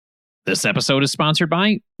This episode is sponsored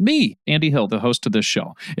by me, Andy Hill, the host of this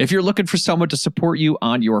show. If you're looking for someone to support you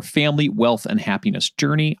on your family, wealth, and happiness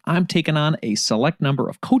journey, I'm taking on a select number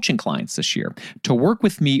of coaching clients this year. To work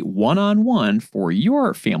with me one-on-one for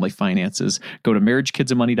your family finances, go to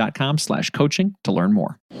marriagekidsandmoney.com/coaching to learn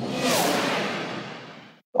more.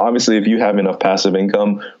 Obviously, if you have enough passive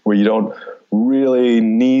income where you don't really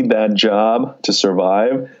need that job to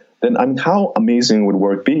survive, then how amazing would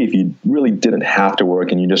work be if you really didn't have to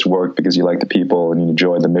work and you just worked because you like the people and you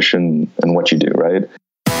enjoy the mission and what you do, right?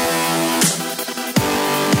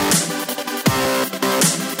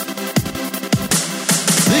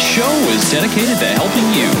 This show is dedicated to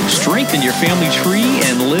helping you strengthen your family tree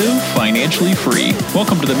and live financially free.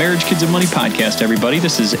 Welcome to the Marriage, Kids, and Money podcast, everybody.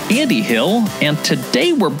 This is Andy Hill, and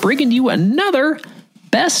today we're bringing you another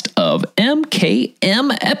Best of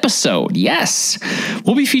MKM episode. Yes,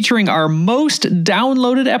 we'll be featuring our most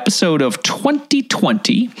downloaded episode of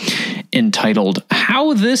 2020 entitled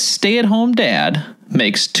How This Stay-at-Home Dad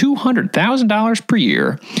Makes $200,000 per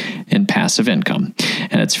year in Passive Income.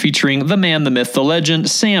 And it's featuring the man, the myth, the legend,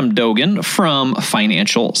 Sam Dogan from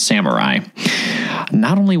Financial Samurai.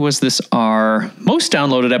 Not only was this our most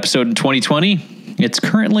downloaded episode in 2020, it's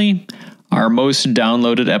currently our most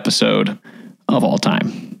downloaded episode of all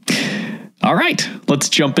time. All right, let's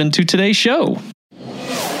jump into today's show.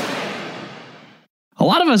 A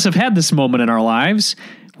lot of us have had this moment in our lives.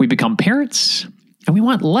 We become parents and we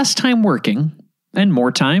want less time working and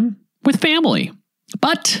more time with family.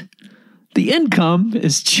 But the income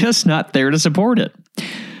is just not there to support it.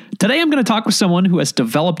 Today, I'm going to talk with someone who has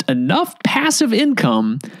developed enough passive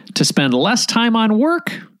income to spend less time on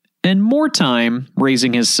work and more time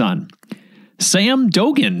raising his son. Sam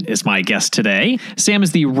Dogan is my guest today. Sam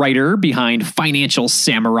is the writer behind Financial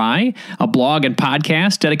Samurai, a blog and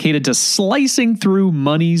podcast dedicated to slicing through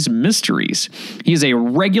money's mysteries. He is a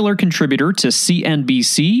regular contributor to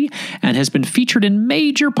CNBC and has been featured in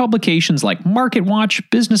major publications like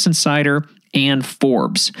MarketWatch, Business Insider, and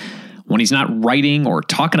Forbes. When he's not writing or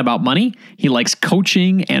talking about money, he likes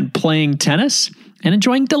coaching and playing tennis and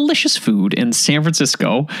enjoying delicious food in San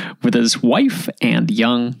Francisco with his wife and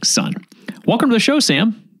young son. Welcome to the show,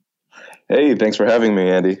 Sam. Hey, thanks for having me,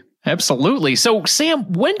 Andy. Absolutely. So,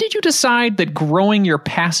 Sam, when did you decide that growing your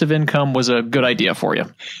passive income was a good idea for you?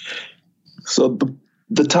 So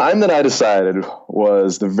the time that I decided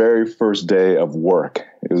was the very first day of work.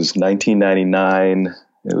 It was 1999.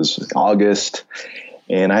 It was August,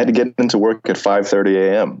 and I had to get into work at 5:30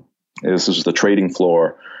 a.m. This was the trading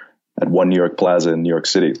floor at One New York Plaza in New York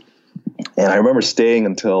City. And I remember staying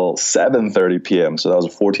until 7:30 p.m. So that was a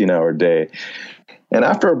 14-hour day. And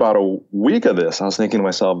after about a week of this, I was thinking to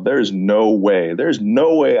myself, there's no way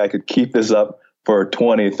I could keep this up for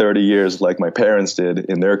 20, 30 years like my parents did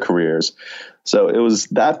in their careers. So it was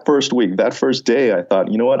that first week, that first day, I thought,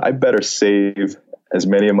 you know what, I better save as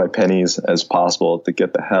many of my pennies as possible to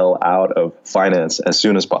get the hell out of finance as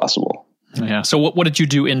soon as possible. Yeah. So what did you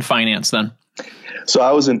do in finance then? So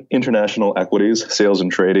I was in international equities, sales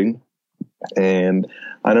and trading. And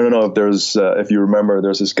I don't know if you remember,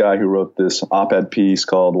 there's this guy who wrote this op-ed piece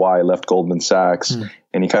called Why I Left Goldman Sachs.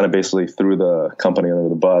 And he kind of basically threw the company under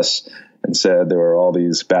the bus and said there were all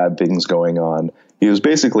these bad things going on. He was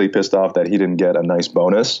basically pissed off that he didn't get a nice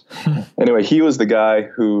bonus. Anyway, he was the guy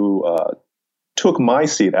who took my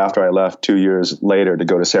seat after I left 2 years later to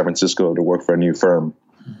go to San Francisco to work for a new firm.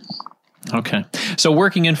 Okay. So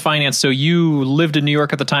working in finance, so you lived in New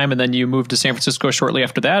York at the time and then you moved to San Francisco shortly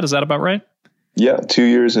after that. Is that about right? Yeah, 2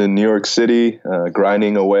 years in New York City,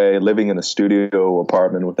 grinding away, living in a studio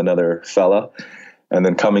apartment with another fella, and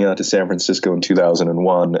then coming out to San Francisco in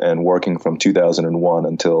 2001 and working from 2001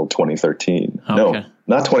 until 2013. Okay. No,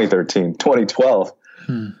 not 2013, 2012.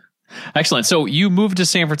 Excellent. So you moved to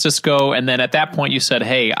San Francisco, and then at that point you said,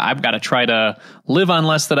 hey, I've got to try to live on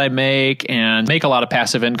less that I make and make a lot of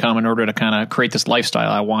passive income in order to kind of create this lifestyle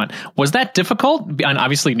I want. Was that difficult? And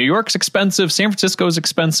obviously New York's expensive. San Francisco is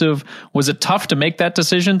expensive. Was it tough to make that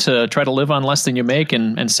decision to try to live on less than you make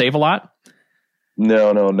and save a lot?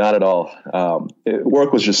 No, not at all.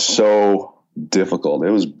 Work was just so difficult.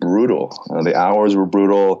 It was brutal. The hours were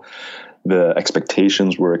brutal. The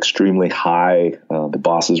expectations were extremely high. The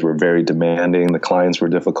bosses were very demanding. The clients were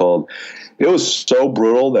difficult. It was so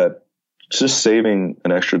brutal that just saving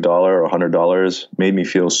an extra $100 or $100 made me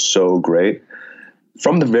feel so great.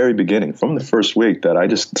 From the very beginning, from the first week, that I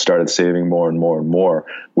just started saving more and more and more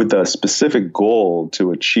with a specific goal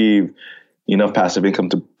to achieve enough passive income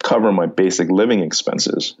to cover my basic living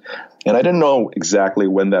expenses. And I didn't know exactly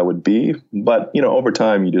when that would be, but over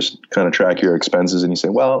time you just kind of track your expenses and you say,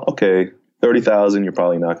 well, okay, 30,000, you're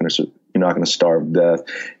probably not going to, You're not going to starve to death.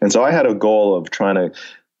 And so I had a goal of trying to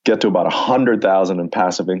get to about 100,000 in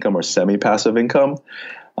passive income or semi-passive income.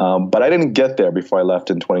 But I didn't get there before I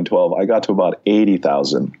left in 2012. I got to about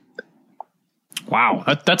 80,000. Wow,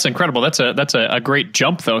 that's incredible. That's a great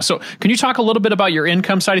jump, though. So can you talk a little bit about your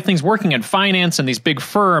income side of things? Working in finance and these big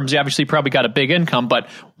firms, you obviously probably got a big income, but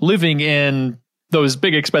living in those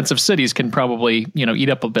big expensive cities can probably, eat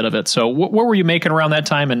up a bit of it. So what were you making around that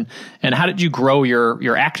time, and how did you grow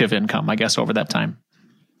your active income, I guess, over that time?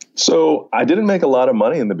 So I didn't make a lot of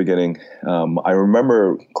money in the beginning. I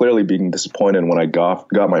remember clearly being disappointed when I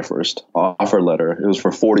got my first offer letter. It was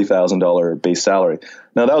for $40,000 base salary.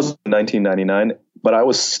 Now that was in 1999, but I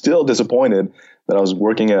was still disappointed that I was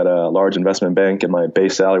working at a large investment bank and my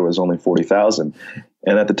base salary was only $40,000.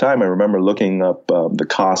 And at the time, I remember looking up the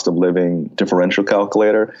cost of living differential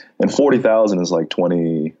calculator, and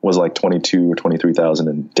 $40,000 was like 22 or 23,000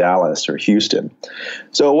 in Dallas or Houston.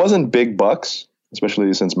 So it wasn't big bucks,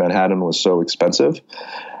 especially since Manhattan was so expensive.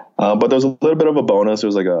 But there was a little bit of a bonus. There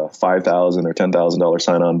was like a $5,000 or $10,000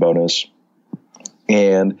 sign-on bonus.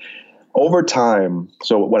 And over time,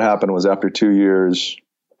 so what happened was after 2 years,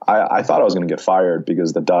 I thought I was going to get fired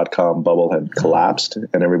because the dot-com bubble had collapsed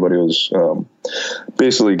and everybody was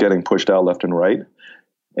basically getting pushed out left and right.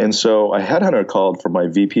 And so a headhunter called for my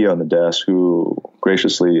VP on the desk, who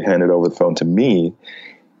graciously handed over the phone to me.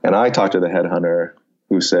 And I talked to the headhunter,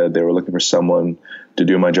 who said they were looking for someone to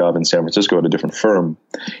do my job in San Francisco at a different firm.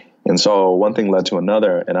 And so one thing led to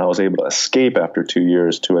another, and I was able to escape after 2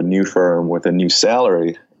 years to a new firm with a new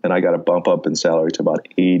salary, and I got a bump up in salary to about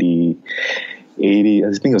I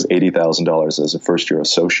think it was $80,000 as a first-year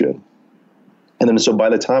associate. And then so by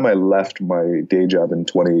the time I left my day job in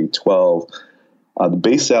 2012, the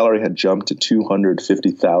base salary had jumped to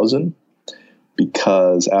 $250,000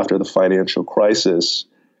 because after the financial crisis,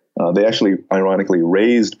 they actually ironically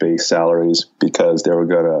raised base salaries because they were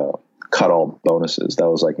going to cut all bonuses. That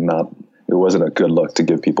was it wasn't a good look to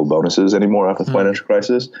give people bonuses anymore after the financial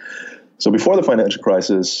crisis. So before the financial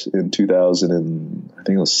crisis in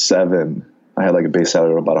 2007, I had like a base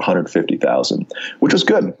salary of about $150,000, which was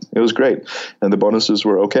good. It was great. And the bonuses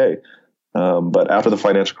were okay. But after the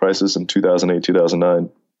financial crisis in 2008, 2009,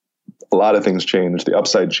 a lot of things changed. The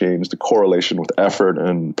upside changed. The correlation with effort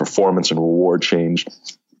and performance and reward changed.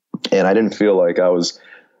 And I didn't feel like I was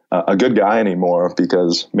a good guy anymore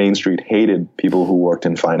because Main Street hated people who worked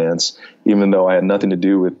in finance. Even though I had nothing to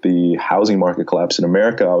do with the housing market collapse in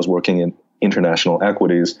America, I was working in international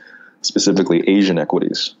equities, specifically Asian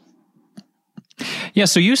equities. Yeah,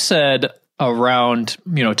 so you said around,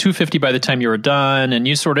 250 by the time you were done, and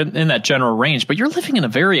you sort of in that general range, but you're living in a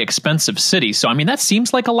very expensive city. So, I mean, that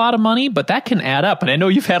seems like a lot of money, but that can add up. And I know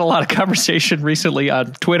you've had a lot of conversation recently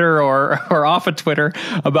on Twitter or off of Twitter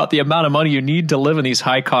about the amount of money you need to live in these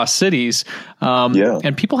high cost cities.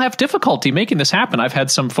 And people have difficulty making this happen. I've had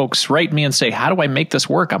some folks write me and say, how do I make this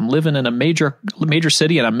work? I'm living in a major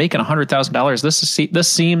city and I'm making $100,000. This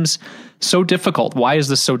seems so difficult. Why is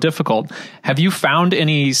this so difficult? Have you found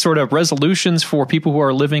any sort of resolutions for people who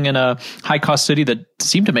are living in a high cost city that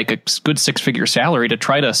seem to make a good 6-figure salary to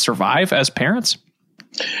try to survive as parents?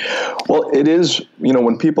 Well, it is,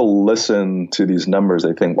 when people listen to these numbers,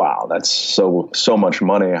 they think, wow, that's so much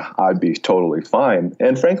money. I'd be totally fine.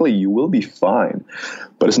 And frankly, you will be fine.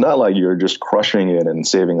 But it's not like you're just crushing it and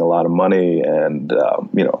saving a lot of money and,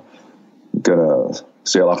 gonna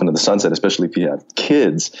sail off into the sunset, especially if you have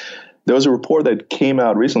kids. There was a report that came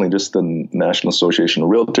out recently, just the National Association of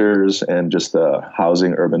Realtors and just the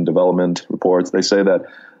Housing Urban Development reports. They say that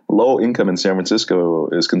low income in San Francisco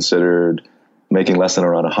is considered making less than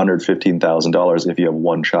around $115,000 if you have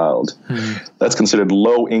one child. That's considered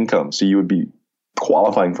low income. So you would be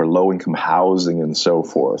qualifying for low income housing and so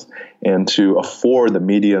forth. And to afford the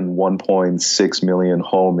median 1.6 million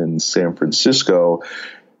home in San Francisco,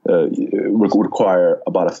 would require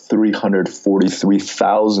about a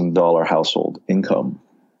 $343,000 household income.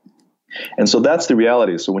 And so that's the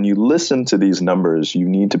reality. So when you listen to these numbers, you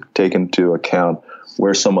need to take into account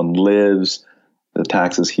where someone lives, the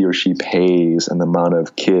taxes he or she pays, and the amount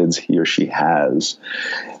of kids he or she has.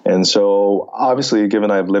 And so obviously, given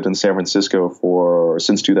I've lived in San Francisco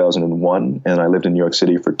since 2001, and I lived in New York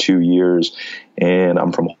City for 2 years, and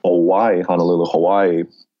I'm from Hawaii, Honolulu, Hawaii,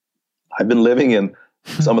 I've been living in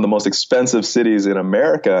some of the most expensive cities in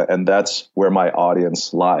America, and that's where my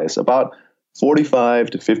audience lies. About 45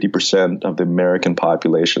 to 50% of the American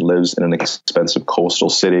population lives in an expensive coastal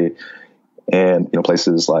city, and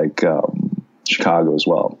places like Chicago as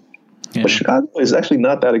well. Yeah. But Chicago is actually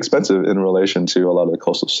not that expensive in relation to a lot of the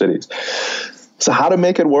coastal cities. So how to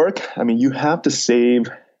make it work? I mean, you have to save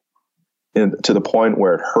to the point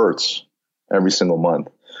where it hurts every single month.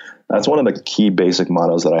 That's one of the key basic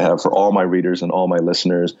mottos that I have for all my readers and all my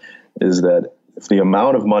listeners, is that if the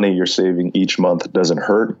amount of money you're saving each month doesn't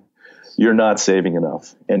hurt, you're not saving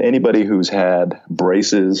enough. And anybody who's had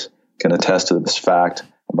braces can attest to this fact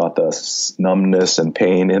about the numbness and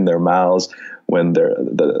pain in their mouths when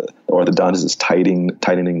the orthodontist is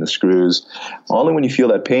tightening the screws. Only when you feel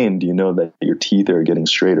that pain do you know that your teeth are getting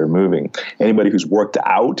straight or moving. Anybody who's worked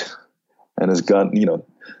out and has done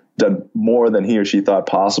more than he or she thought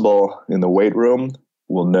possible in the weight room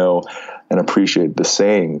will know and appreciate the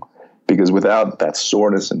saying. Because without that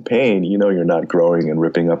soreness and pain, you're not growing and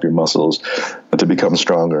ripping up your muscles to become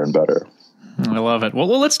stronger and better. I love it.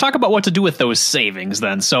 Well, let's talk about what to do with those savings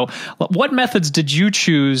then. So what methods did you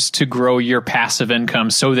choose to grow your passive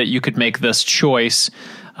income so that you could make this choice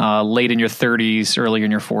late in your 30s, early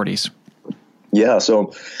in your 40s? Yeah,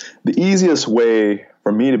 so the easiest way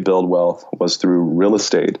for me to build wealth was through real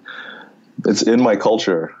estate. It's in my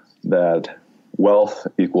culture that wealth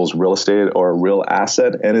equals real estate or a real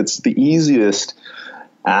asset, and it's the easiest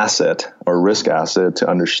asset or risk asset to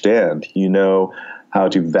understand. You know how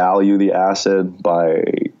to value the asset by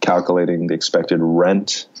calculating the expected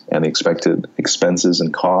rent and the expected expenses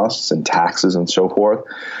and costs and taxes and so forth.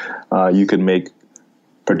 You can make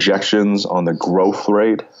projections on the growth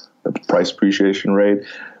rate, the price appreciation rate,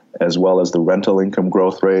 as well as the rental income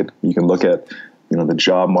growth rate. You can look at, the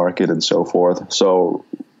job market and so forth. So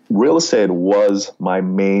real estate was my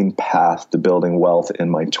main path to building wealth in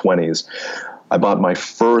my 20s. I bought my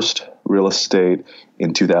first real estate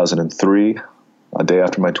in 2003, a day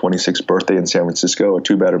after my 26th birthday in San Francisco, a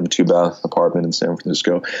 2-bedroom, 2-bath apartment in San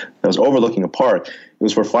Francisco. I was overlooking a park. It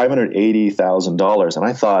was for $580,000. And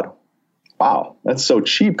I thought, wow, that's so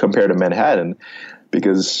cheap compared to Manhattan,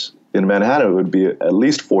 because in Manhattan, it would be at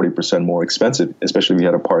least 40% more expensive, especially if you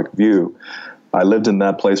had a park view. I lived in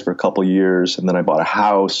that place for a couple of years, and then I bought a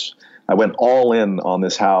house. I went all in on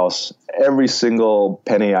this house, every single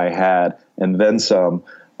penny I had, and then some,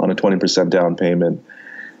 on a 20% down payment.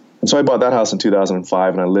 And so I bought that house in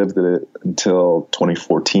 2005, and I lived in it until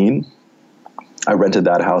 2014. I rented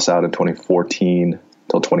that house out in 2014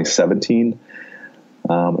 till 2017.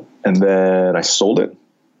 And then I sold it.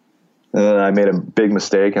 And then I made a big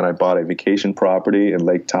mistake, and I bought a vacation property in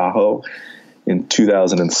Lake Tahoe in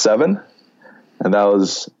 2007. And that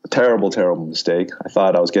was a terrible, terrible mistake. I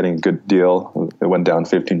thought I was getting a good deal. It went down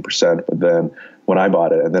 15%, but then when I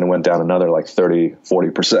bought it, and then it went down another like 30,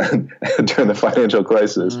 40% during the financial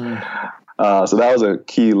crisis. So that was a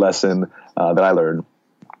key lesson that I learned.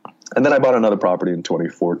 And then I bought another property in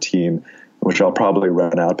 2014, which I'll probably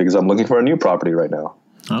rent out because I'm looking for a new property right now.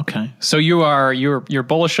 Okay. So you're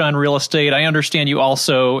bullish on real estate. I understand you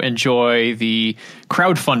also enjoy the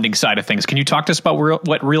crowdfunding side of things. Can you talk to us about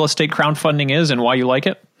what real estate crowdfunding is and why you like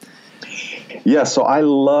it? Yeah. So I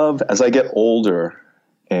love, as I get older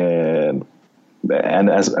and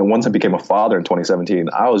once I became a father in 2017,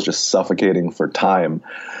 I was just suffocating for time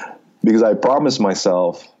because I promised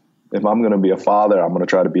myself, if I'm going to be a father, I'm going to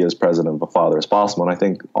try to be as present of a father as possible. And I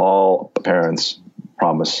think all parents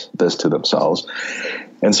promise this to themselves.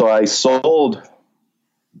 And so I sold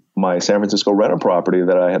my San Francisco rental property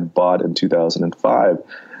that I had bought in 2005.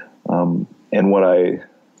 And what I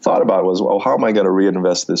thought about was, well, how am I going to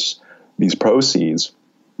reinvest these proceeds?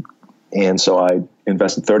 And so I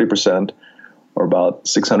invested 30%, or about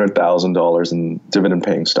 $600,000 in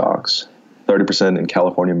dividend-paying stocks, 30% in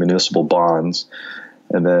California municipal bonds,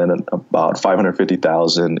 and then about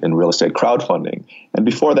 $550,000 in real estate crowdfunding. And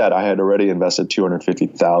before that, I had already invested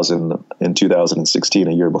 $250,000 in 2016,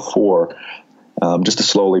 a year before, just to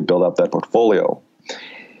slowly build up that portfolio.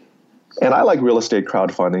 And I like real estate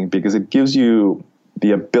crowdfunding because it gives you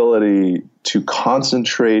the ability to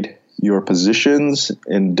concentrate your positions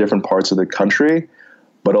in different parts of the country,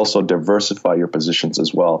 but also diversify your positions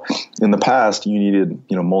as well. In the past, you needed,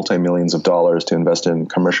 multi-millions of dollars to invest in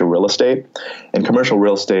commercial real estate. And commercial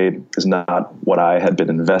real estate is not what I had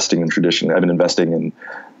been investing in traditionally. I've been investing in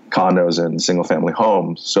condos and single-family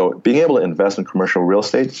homes. So being able to invest in commercial real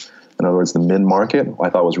estate, in other words, the mid-market,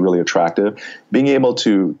 I thought was really attractive. Being able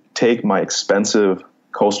to take my expensive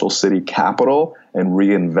coastal city capital and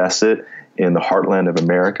reinvest it in the heartland of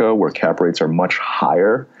America, where cap rates are much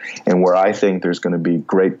higher and where I think there's going to be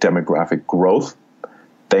great demographic growth,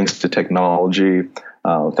 thanks to technology,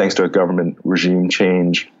 thanks to a government regime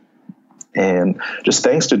change, and just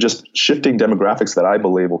thanks to just shifting demographics that I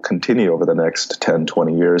believe will continue over the next 10,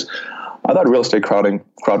 20 years. I thought real estate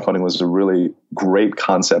crowdfunding was a really great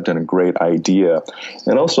concept and a great idea,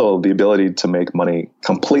 and also the ability to make money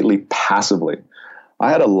completely passively.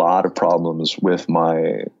 I had a lot of problems with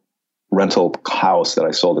my rental house that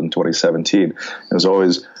I sold in 2017. There was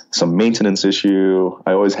always some maintenance issue.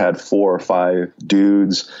 I always had 4 or 5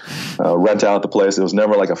 dudes rent out the place. It was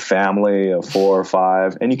never like a family of 4 or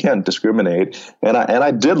 5, and you can't discriminate. And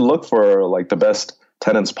I did look for like the best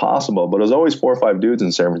tenants possible, but it was always 4 or 5 dudes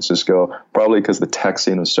in San Francisco, probably because the tech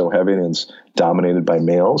scene was so heavy and it's dominated by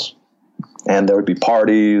males. And there would be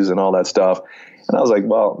parties and all that stuff. And I was like,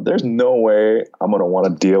 well, there's no way I'm going to want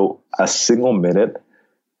to deal a single minute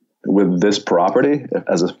with this property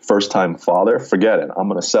as a first-time father. Forget it. I'm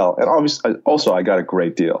going to sell. And obviously, also, I got a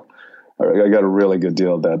great deal. I got a really good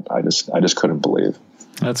deal that I just couldn't believe.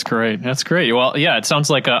 That's great. That's great. Well, yeah, it sounds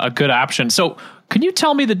like a good option. So can you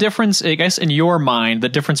tell me the difference, I guess, in your mind, the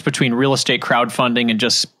difference between real estate crowdfunding and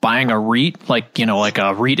just buying a REIT, like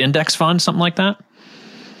a REIT index fund, something like that?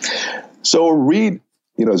 So a REIT,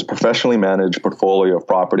 is a professionally managed portfolio of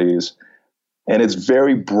properties, and it's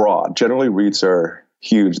very broad. Generally, REITs are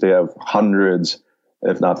huge. They have hundreds,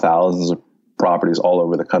 if not thousands of properties all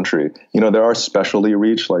over the country. There are specialty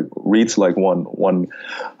REITs like one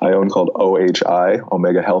I own called OHI,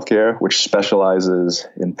 Omega Healthcare, which specializes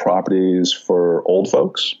in properties for old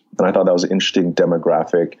folks. And I thought that was an interesting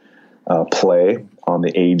demographic play on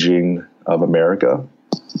the aging of America.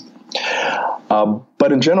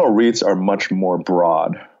 But in general, REITs are much more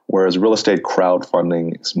broad, whereas real estate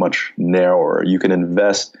crowdfunding is much narrower. You can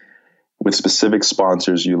invest with specific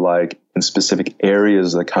sponsors you like in specific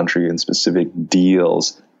areas of the country in specific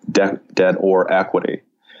deals, debt or equity.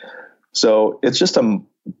 So it's just a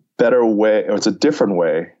better way, or it's a different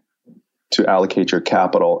way to allocate your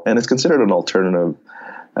capital. And it's considered an alternative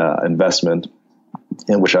investment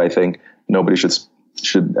in which I think nobody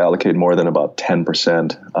should allocate more than about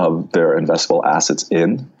 10% of their investable assets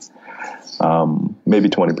in, maybe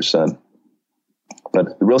 20%.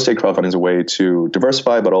 But real estate crowdfunding is a way to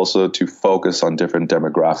diversify, but also to focus on different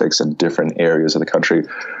demographics and different areas of the country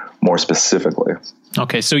more specifically.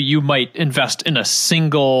 Okay, so you might invest in a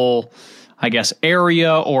single, I guess,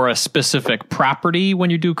 area or a specific property when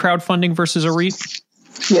you do crowdfunding versus a REIT?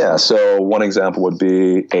 Yeah, so one example would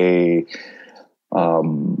be a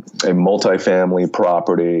multifamily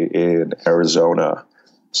property in Arizona.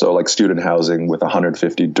 So like student housing with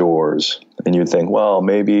 150 doors. And you'd think, well,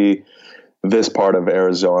 maybe this part of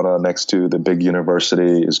Arizona next to the big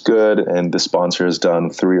university is good, and the sponsor has done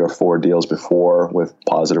 3 or 4 deals before with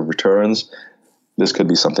positive returns. This could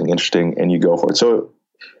be something interesting, and you go for it. So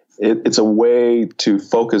it's a way to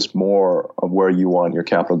focus more on where you want your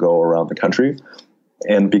capital to go around the country.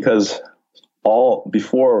 And because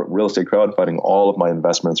before real estate crowdfunding, all of my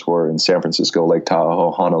investments were in San Francisco, Lake Tahoe,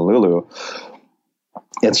 Honolulu.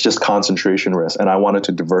 It's just concentration risk, and I wanted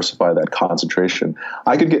to diversify that concentration.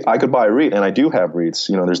 I could buy a REIT, and I do have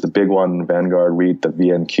REITs. There's the big one, Vanguard REIT, the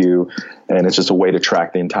VNQ, and it's just a way to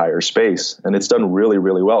track the entire space. And it's done really,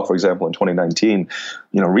 really well. For example, in 2019,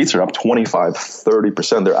 REITs are up 25,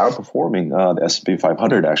 30%. They're outperforming the S&P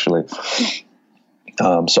 500 actually.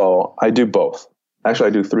 So I do both. Actually,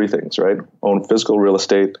 I do 3 things, right? Own physical real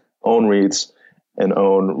estate, own REITs, and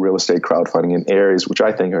own real estate crowdfunding in areas which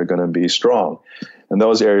I think are going to be strong. And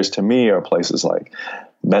those areas to me are places like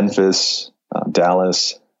Memphis,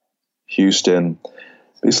 Dallas, Houston,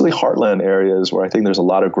 basically heartland areas where I think there's a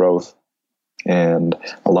lot of growth and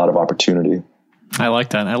a lot of opportunity. I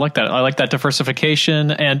like that. I like that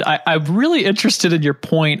diversification. And I'm really interested in your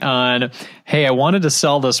point on, hey, I wanted to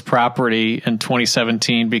sell this property in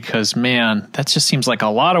 2017 because, man, that just seems like a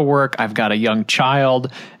lot of work. I've got a young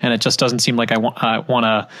child, and it just doesn't seem like I want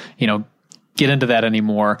to, get into that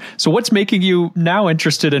anymore. So what's making you now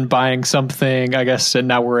interested in buying something, I guess, and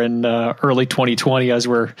now we're in early 2020 as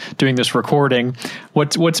we're doing this recording.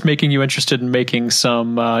 What's making you interested in making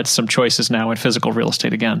some choices now in physical real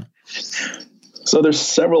estate again? So there's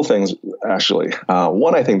several things, actually.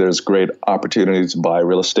 One, I think there's great opportunities to buy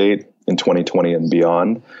real estate in 2020 and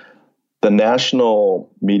beyond. The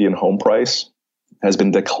national median home price has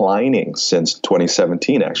been declining since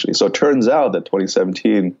 2017, actually. So it turns out that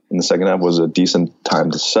 2017 in the second half was a decent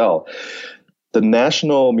time to sell. The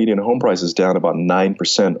national median home price is down about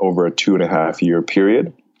 9% over a 2.5-year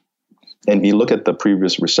period. And if you look at the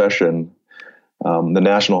previous recession, the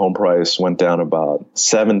national home price went down about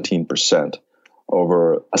 17%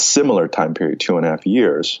 over a similar time period, 2.5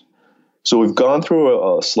 years. So we've gone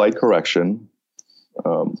through a slight correction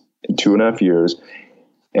in 2.5 years,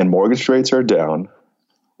 and mortgage rates are down.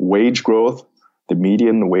 Wage growth, the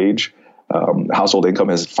median wage, household income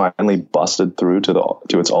has finally busted through to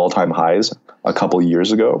its all-time highs a couple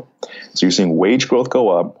years ago. So you're seeing wage growth go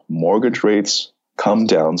up, mortgage rates come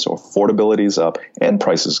down, so affordability is up, and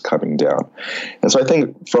prices coming down. And so I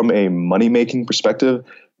think from a money-making perspective,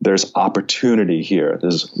 there's opportunity here.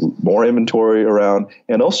 There's more inventory around,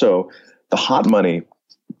 and also the hot money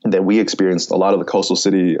that we experienced. A lot of the coastal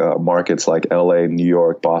city markets like LA, New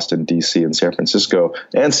York, Boston, DC, and San Francisco,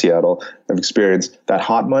 and Seattle have experienced that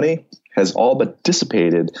hot money has all but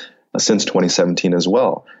dissipated since 2017 as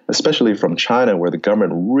well, especially from China, where the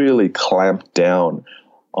government really clamped down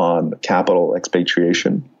on capital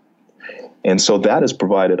expatriation. And so that has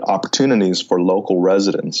provided opportunities for local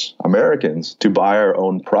residents, Americans, to buy our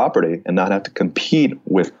own property and not have to compete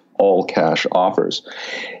with all cash offers.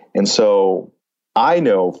 And so I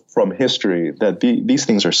know from history that these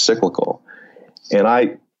things are cyclical. And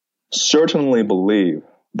I certainly believe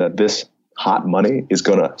that this hot money is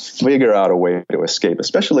going to figure out a way to escape,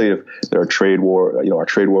 especially if there are trade war, our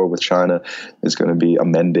trade war with China is going to be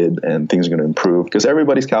amended and things are going to improve, because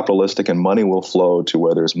everybody's capitalistic and money will flow to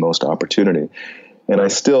where there's most opportunity. And I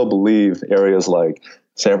still believe areas like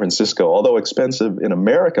San Francisco, although expensive in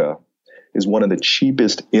America, is one of the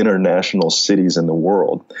cheapest international cities in the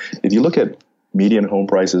world. If you look at median home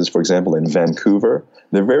prices, for example, in Vancouver,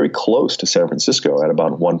 they're very close to San Francisco at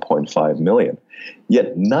about 1.5 million.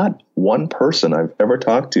 Yet not one person I've ever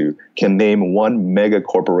talked to can name one mega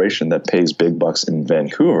corporation that pays big bucks in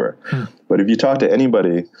Vancouver. But if you talk to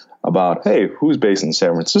anybody about, hey, who's based in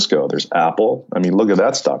San Francisco? There's Apple. I mean, look at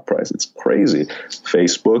that stock price. It's crazy.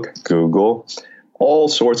 Facebook, Google, all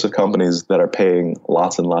sorts of companies that are paying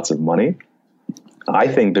lots and lots of money. I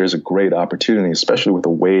think there's a great opportunity, especially with a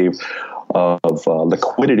wave of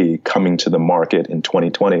liquidity coming to the market in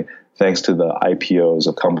 2020, thanks to the IPOs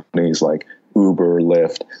of companies like Uber,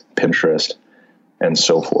 Lyft, Pinterest, and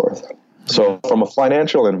so forth. So from a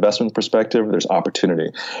financial investment perspective, there's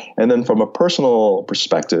opportunity. And then from a personal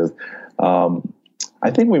perspective,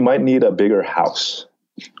 I think we might need a bigger house.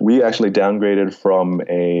 We actually downgraded from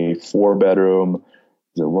a four bedroom,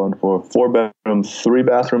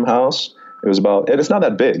 3-bathroom house. It was about, and it's not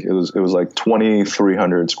that big. It was like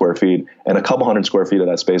 2,300 square feet, and a couple hundred square feet of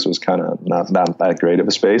that space was kind of not that great of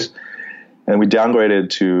a space. And we downgraded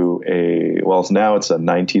to now it's a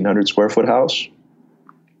 1,900 square foot house.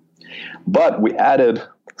 But we added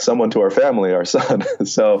someone to our family, our son.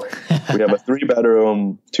 So we have a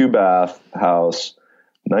 3-bedroom, 2-bath house,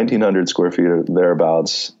 1,900 square feet or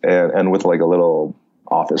thereabouts, and with like a little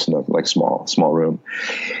office, like small room.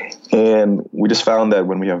 And we just found that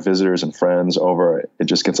when we have visitors and friends over, it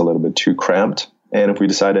just gets a little bit too cramped. And if we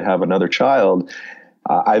decide to have another child,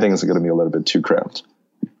 I think it's going to be a little bit too cramped.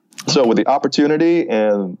 So with the opportunity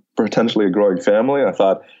and potentially a growing family, I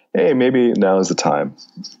thought, hey, maybe now is the time.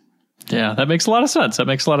 Yeah, that makes a lot of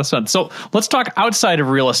sense. So let's talk outside of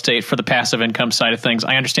real estate for the passive income side of things.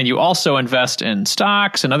 I understand you also invest in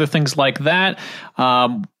stocks and other things like that.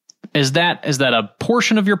 Is that a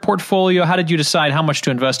portion of your portfolio? How did you decide how much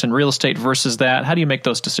to invest in real estate versus that? How do you make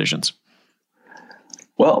those decisions?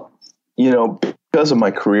 Well, because of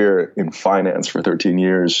my career in finance for 13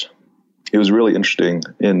 years, it was really interesting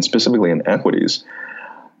specifically in equities.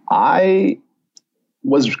 I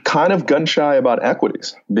was kind of gun shy about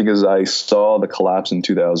equities because I saw the collapse in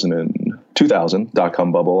 2000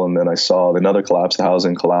 dot-com bubble, and then I saw another collapse, the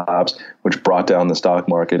housing collapse, which brought down the stock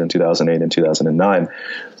market in 2008 and 2009.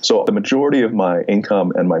 So the majority of my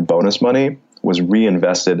income and my bonus money was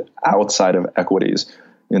reinvested outside of equities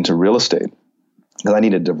into real estate because I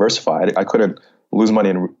needed to diversify. I couldn't lose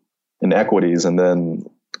money in equities and then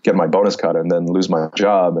get my bonus cut and then lose my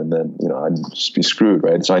job, and then I'd just be screwed,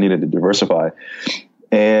 right? So I needed to diversify.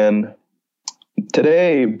 And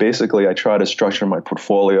today, basically, I try to structure my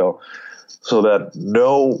portfolio so that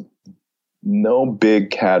no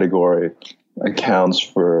big category accounts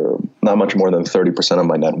for not much more than 30% of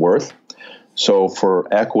my net worth. So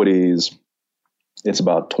for equities, it's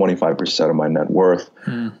about 25% of my net worth.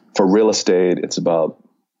 For real estate, it's about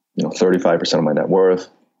 35% of my net worth.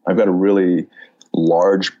 I've got a really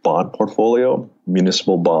large bond portfolio,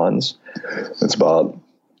 municipal bonds. It's about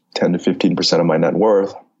 10 to 15% of my net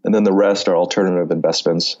worth. And then the rest are alternative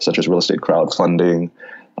investments such as real estate crowdfunding,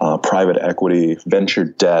 private equity, venture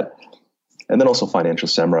debt, and then also Financial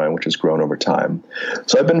Samurai, which has grown over time.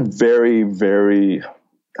 So I've been very, very,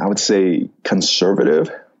 I would say,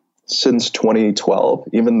 conservative since 2012,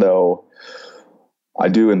 even though I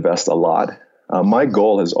do invest a lot. My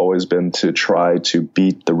goal has always been to try to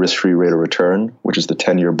beat the risk-free rate of return, which is the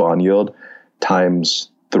 10-year bond yield, times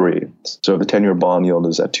 3. So if the 10-year bond yield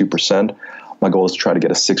is at 2%, my goal is to try to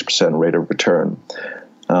get a 6% rate of return.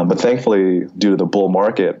 But thankfully, due to the bull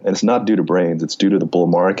market, and it's not due to brains, it's due to the bull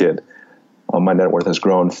market, my net worth has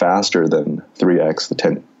grown faster than 3x, the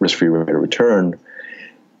 10 risk-free rate of return.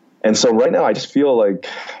 And so right now, I just feel like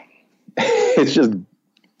it's just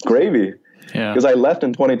gravy. Yeah. Because I left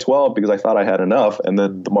in 2012 because I thought I had enough, and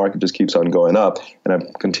then the market just keeps on going up, and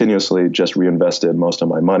I've continuously just reinvested most of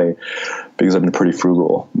my money because I've been pretty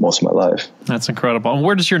frugal most of my life. That's incredible. And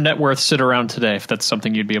where does your net worth sit around today, if that's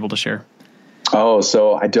something you'd be able to share? Oh,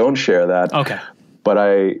 so I don't share that. Okay. But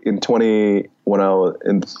I hit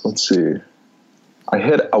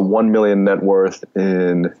a 1 million net worth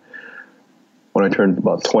when I turned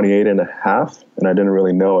about 28 and a half, and I didn't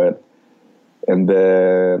really know it. And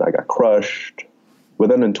then I got crushed. But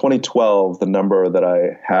then in 2012, the number that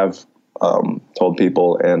I have told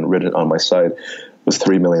people and written on my site was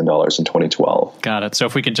 $3 million in 2012. Got it. So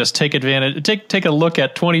if we can just take a look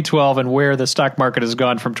at 2012 and where the stock market has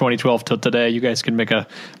gone from 2012 till today, you guys can make a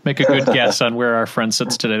good guess on where our friend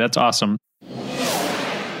sits today. That's awesome.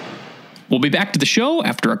 We'll be back to the show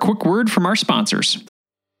after a quick word from our sponsors.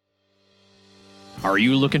 Are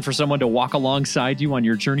you looking for someone to walk alongside you on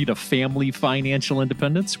your journey to family financial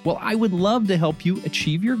independence? Well, I would love to help you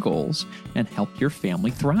achieve your goals and help your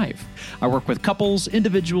family thrive. I work with couples,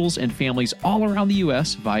 individuals, and families all around the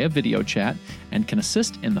U.S. via video chat and can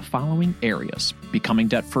assist in the following areas: becoming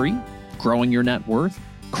debt-free, growing your net worth,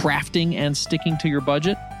 crafting and sticking to your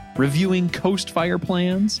budget, reviewing Coast Fire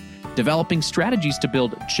plans, developing strategies to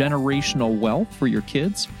build generational wealth for your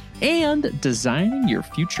kids, and designing your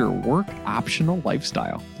future work optional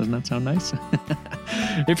lifestyle. Doesn't that sound nice?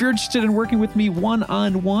 If you're interested in working with me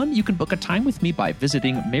one-on-one, you can book a time with me by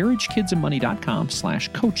visiting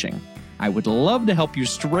marriagekidsandmoney.com/coaching. I would love to help you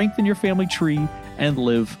strengthen your family tree and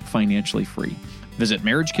live financially free. Visit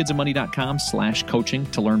marriagekidsandmoney.com/coaching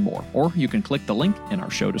to learn more, or you can click the link in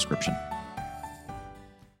our show description.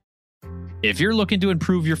 If you're looking to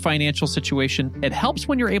improve your financial situation, it helps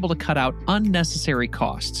when you're able to cut out unnecessary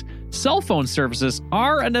costs. Cell phone services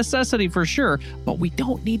are a necessity for sure, but we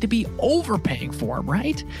don't need to be overpaying for them,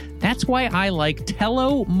 right? That's why I like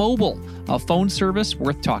Tello Mobile, a phone service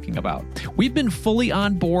worth talking about. We've been fully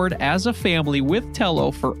on board as a family with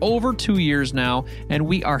Tello for over 2 years now, and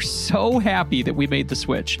we are so happy that we made the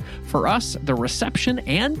switch. For us, the reception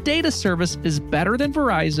and data service is better than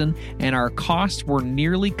Verizon, and our costs were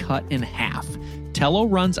nearly cut in half. Tello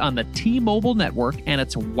runs on the T-Mobile network, and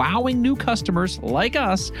it's wowing new customers like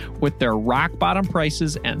us with their rock-bottom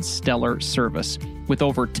prices and stellar service. With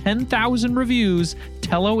over 10,000 reviews,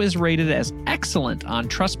 Tello is rated as excellent on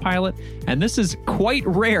Trustpilot, and this is quite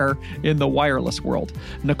rare in the wireless world.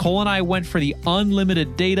 Nicole and I went for the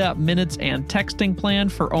unlimited data, minutes, and texting plan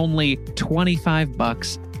for only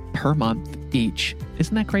 $25 per month each.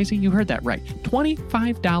 Isn't that crazy? You heard that right.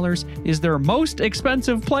 $25 is their most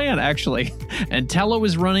expensive plan, actually. And Tello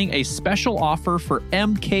is running a special offer for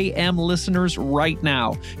MKM listeners right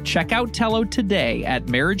now. Check out Tello today at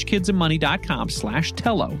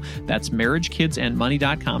marriagekidsandmoney.com/Tello. That's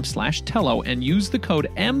marriagekidsandmoney.com/Tello, and use the code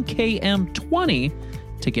MKM20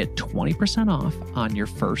 to get 20% off on your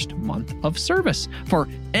first month of service for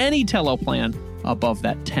any Tello plan above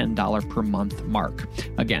that $10 per month mark.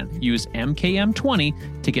 Again, use MKM20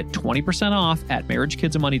 to get 20% off at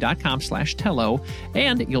marriagekidsandmoney.com/Tello,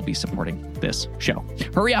 and you'll be supporting this show.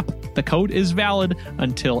 Hurry up. The code is valid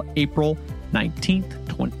until April 19th,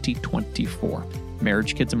 2024.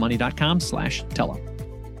 marriagekidsandmoney.com/Tello.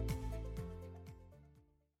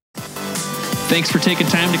 Thanks for taking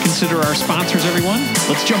time to consider our sponsors, everyone.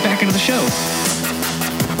 Let's jump back into the show.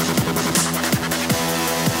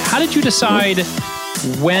 How did you decide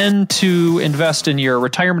when to invest in your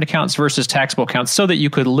retirement accounts versus taxable accounts so that you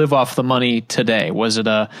could live off the money today? Was it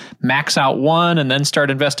a max out one and then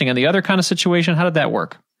start investing in the other kind of situation? How did that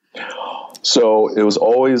work? So it was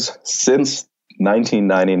always since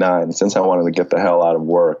 1999, since I wanted to get the hell out of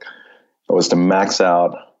work, it was to max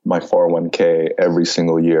out my 401k every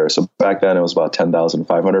single year. So back then it was about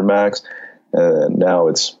 10,500 max, and now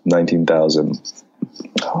it's 19,000.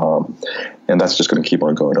 And that's just going to keep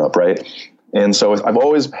on going up, right? And so I've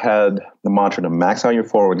always had the mantra to max out your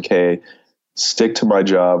 401k, stick to my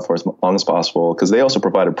job for as long as possible, because they also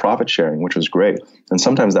provided profit sharing, which was great. And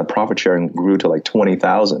sometimes that profit sharing grew to like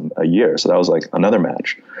 20,000 a year. So that was like another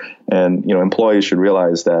match. And, you know, employees should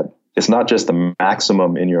realize that it's not just the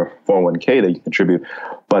maximum in your 401k that you contribute,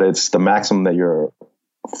 but it's the maximum that your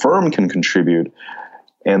firm can contribute.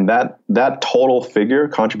 And that total figure,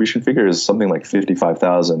 contribution figure, is something like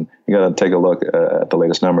 55,000. You got to take a look at the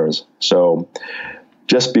latest numbers. So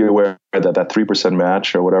just be aware that 3%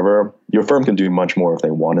 match or whatever, your firm can do much more if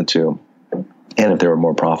they wanted to, and if they were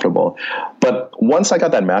more profitable. But once I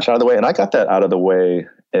got that match out of the way, and I got that out of the way,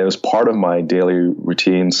 it was part of my daily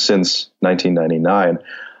routine since 1999.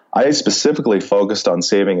 I specifically focused on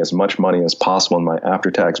saving as much money as possible in my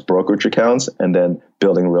after-tax brokerage accounts and then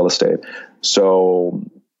building real estate. So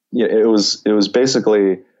yeah, it was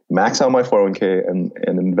basically max out my 401k and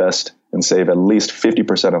invest and save at least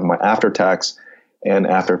 50% of my after tax and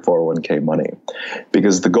after 401k money.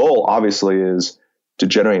 Because the goal obviously is to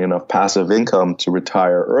generate enough passive income to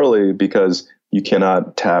retire early, because you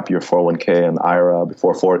cannot tap your 401k and IRA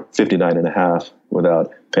before 59 and a half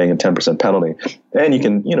without paying a 10% penalty. And you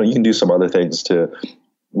can do some other things to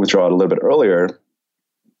withdraw it a little bit earlier.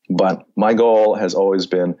 But my goal has always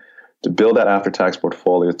been to build that after-tax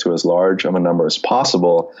portfolio to as large of a number as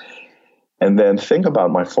possible, and then think about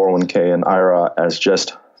my 401k and IRA as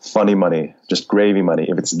just funny money, just gravy money.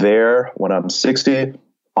 If it's there when I'm 60,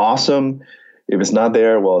 awesome. If it's not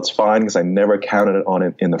there, well, it's fine, because I never counted on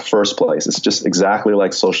it in the first place. It's just exactly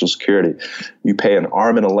like Social Security. You pay an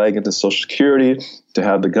arm and a leg into Social Security to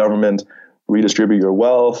have the government redistribute your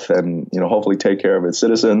wealth and, hopefully take care of its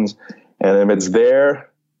citizens. And if it's there,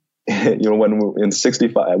 when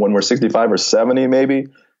we're 65 or 70, maybe,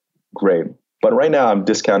 great. But right now I'm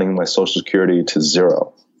discounting my Social Security to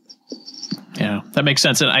zero. Yeah, that makes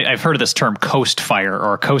sense. And I've heard of this term coast fire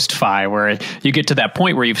or coast fi, where you get to that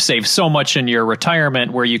point where you've saved so much in your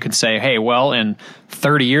retirement where you can say, hey, well, in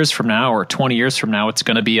 30 years from now or 20 years from now, it's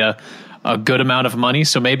going to be a good amount of money.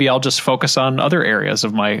 So maybe I'll just focus on other areas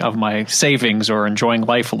of my savings or enjoying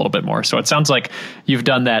life a little bit more. So it sounds like you've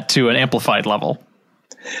done that to an amplified level.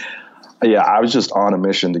 Yeah, I was just on a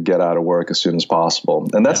mission to get out of work as soon as possible.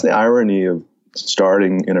 And that's the irony of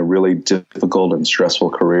starting in a really difficult and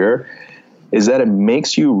stressful career, is that it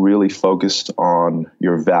makes you really focused on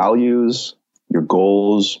your values, your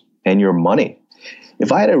goals, and your money.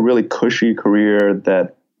 If I had a really cushy career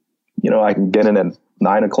that, I can get in at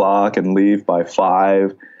 9 o'clock and leave by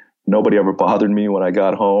 5, nobody ever bothered me when I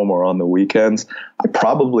got home or on the weekends, I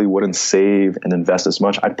probably wouldn't save and invest as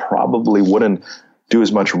much. I probably wouldn't do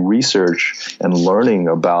as much research and learning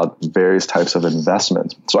about various types of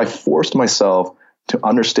investments. So I forced myself to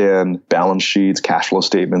understand balance sheets, cash flow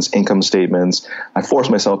statements, income statements. I forced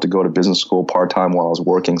myself to go to business school part-time while I was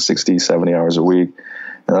working 60, 70 hours a week.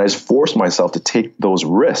 And I just forced myself to take those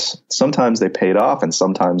risks. Sometimes they paid off and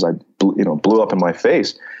sometimes I blew up in my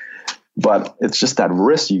face. But it's just that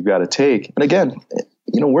risk you got to take. And again,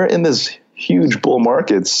 we're in this huge bull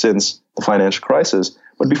market since the financial crisis.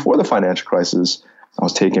 But before the financial crisis, I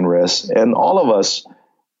was taking risks. And all of us,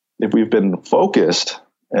 if we've been focused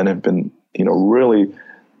and have been, really,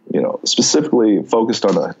 specifically focused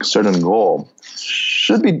on a certain goal,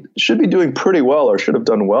 should be doing pretty well, or should have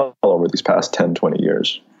done well over these past 10, 20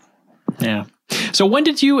 years. Yeah. So when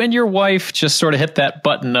did you and your wife just sort of hit that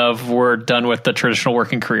button of we're done with the traditional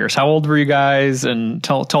working careers? How old were you guys? And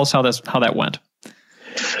tell us how that went.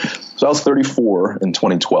 So I was 34 in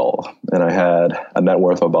 2012, and I had a net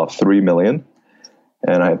worth of about $3 million.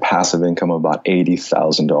 And I had passive income of about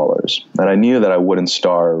 $80,000. And I knew that I wouldn't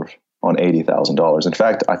starve on $80,000. In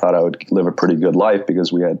fact, I thought I would live a pretty good life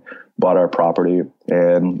because we had bought our property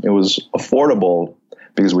and it was affordable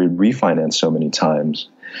because we refinanced so many times.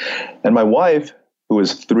 And my wife, who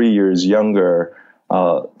was 3 years younger,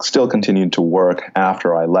 still continued to work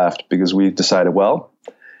after I left, because we decided, well,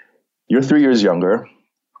 you're 3 years younger.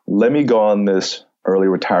 Let me go on this early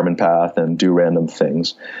retirement path and do random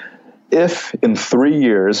things. If in 3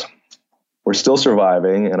 years we're still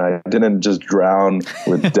surviving and I didn't just drown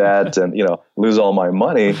with debt and, lose all my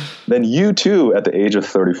money, then you too, at the age of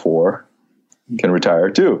 34, can retire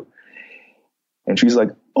too. And she's like,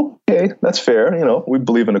 okay, that's fair. We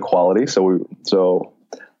believe in equality. So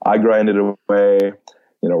I grinded away,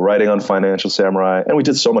 writing on Financial Samurai, and we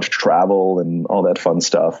did so much travel and all that fun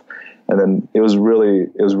stuff. And then it was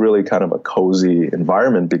really kind of a cozy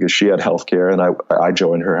environment because she had healthcare and I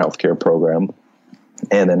joined her healthcare program.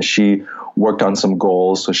 And then she worked on some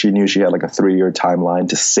goals. So she knew she had like a 3-year timeline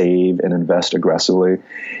to save and invest aggressively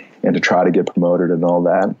and to try to get promoted and all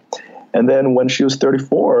that. And then when she was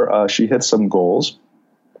 34, she hit some goals,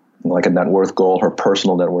 like a net worth goal, her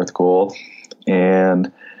personal net worth goal.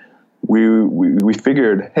 And we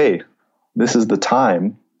figured, hey, this is the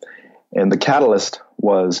time. And the catalyst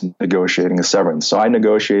was negotiating a severance. So I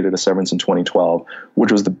negotiated a severance in 2012,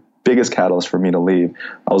 which was the biggest catalyst for me to leave.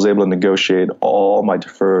 I was able to negotiate all my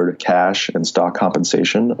deferred cash and stock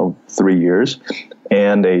compensation of 3 years,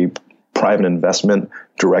 and a private investment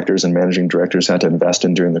directors and managing directors had to invest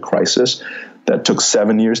in during the crisis that took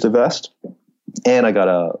 7 years to vest. And I got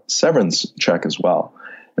a severance check as well.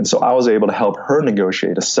 And so I was able to help her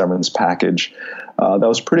negotiate a severance package that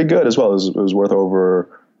was pretty good as well. It was worth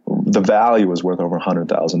over, the value was worth over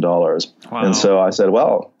 $100,000. Wow. And so I said,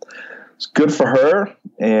 well, it's good for her.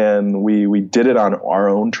 And we did it on our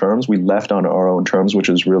own terms. We left on our own terms, which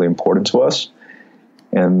is really important to us.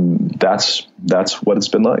 And that's what it's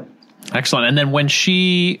been like. Excellent. And then when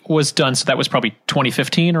she was done, so that was probably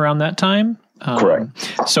 2015 around that time? Correct.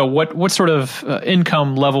 So what sort of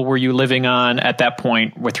income level were you living on at that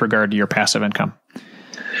point with regard to your passive income?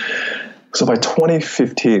 So by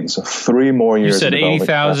 2015, so 3 more years. You said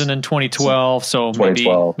 80,000 in 2012, so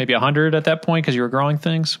 2012. maybe 100 at that point because you were growing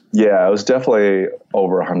things? Yeah, it was definitely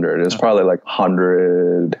over 100. It was probably like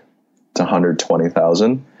 100 to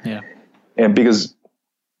 120,000. Yeah. And because,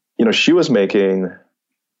 she was making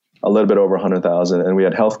a little bit over 100,000, and we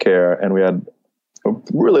had healthcare, and we had a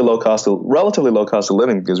relatively low cost of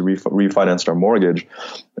living because we refinanced our mortgage.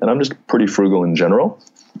 And I'm just pretty frugal in general.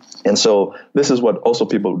 And so this is what also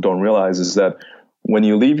people don't realize is that when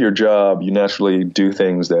you leave your job, you naturally do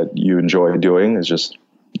things that you enjoy doing. It's just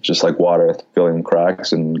like water filling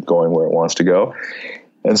cracks and going where it wants to go.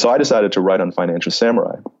 And so I decided to write on Financial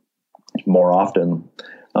Samurai more often.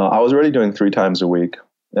 I was already doing 3 times a week,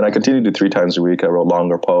 and I continued to do 3 times a week. I wrote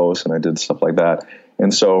longer posts and I did stuff like that.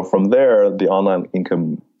 And so from there, the online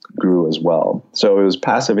income grew as well. So it was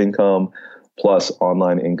passive income plus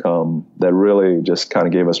online income that really just kind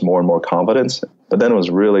of gave us more and more confidence. But then it was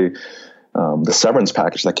really the severance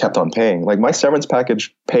package that kept on paying. Like my severance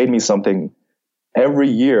package paid me something every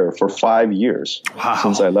year for 5 years. Wow.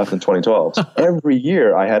 Since I left in 2012. So every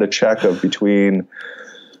year I had a check of between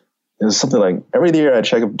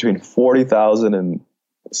 $40,000 and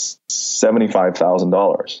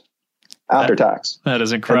 $75,000 after tax. That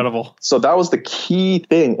is incredible. And so that was the key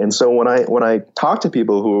thing. And so when I talk to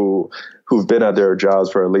people who've been at their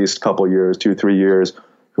jobs for at least a couple of years, 2-3 years,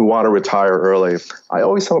 who want to retire early, I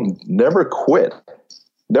always tell them never quit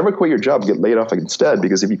your job, get laid off instead,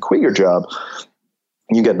 because if you quit your job,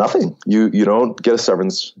 you get nothing. You don't get a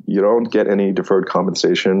severance. You don't get any deferred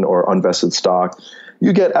compensation or unvested stock.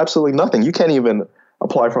 You get absolutely nothing. You can't even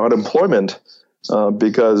apply for unemployment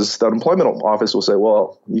because the unemployment office will say,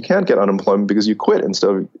 well, you can't get unemployment because you quit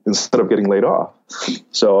instead of getting laid off.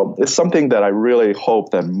 So it's something that I really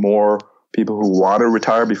hope that more people who want to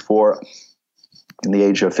retire before in the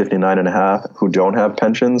age of 59 and a half, who don't have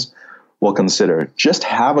pensions, will consider. Just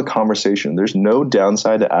have a conversation. There's no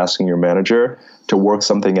downside to asking your manager to work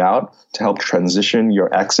something out to help transition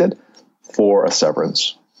your exit for a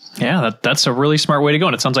severance. Yeah, that's a really smart way to go.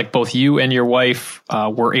 And it sounds like both you and your wife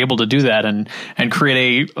were able to do that and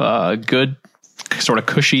create a good sort of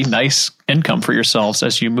cushy, nice income for yourselves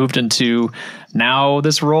as you moved into now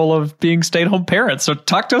this role of being stay-at-home parents. So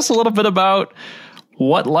talk to us a little bit about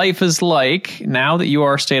what life is like now that you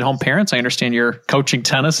are stay-at-home parents. I understand you're coaching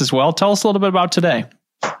tennis as well. Tell us a little bit about today.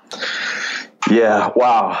 Yeah,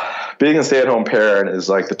 wow. Being a stay-at-home parent is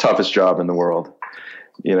like the toughest job in the world.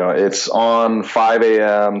 It's on 5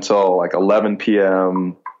 a.m. till like 11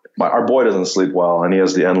 p.m. Our boy doesn't sleep well, and he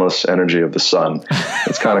has the endless energy of the sun.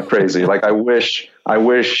 It's kind of crazy. Like I wish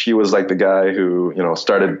he was like the guy who,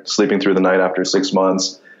 started sleeping through the night after 6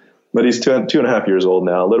 months, but he's 2.5 years old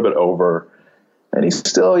now, a little bit over. And he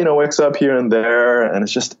still, wakes up here and there, and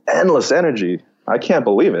it's just endless energy. I can't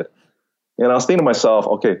believe it. And I was thinking to myself,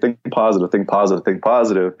 okay, think positive.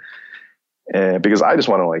 And because I just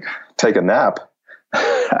want to like take a nap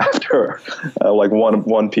after like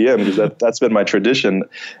 1 p.m. because that's been my tradition,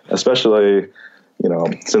 especially,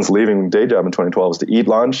 since leaving day job in 2012, is to eat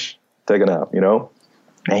lunch, take a nap,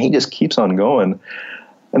 and he just keeps on going.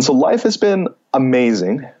 And so life has been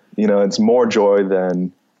amazing. It's more joy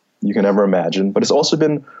than you can ever imagine, but it's also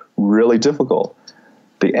been really difficult.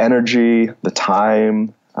 The energy, the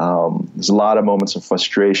time, there's a lot of moments of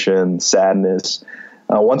frustration, sadness.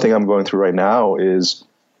 One thing I'm going through right now is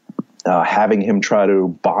having him try to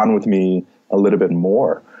bond with me a little bit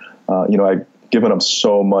more. I've given up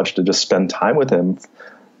so much to just spend time with him.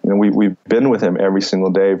 We've been with him every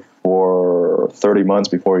single day for 30 months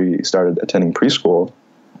before he started attending preschool.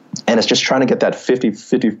 And it's just trying to get that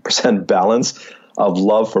 50% balance of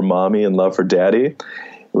love for mommy and love for daddy,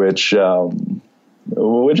 which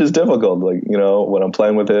is difficult. Like, when I'm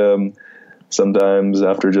playing with him, sometimes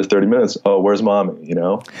after just 30 minutes, oh, where's mommy?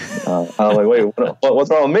 I'm like, wait,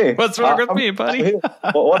 what's wrong with me? What's wrong with me, buddy?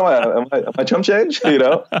 What am I chump change?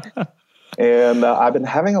 And I've been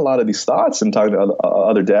having a lot of these thoughts and talking to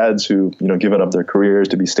other dads who, given up their careers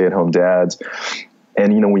to be stay-at-home dads.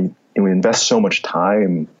 And, we invest so much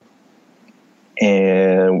time,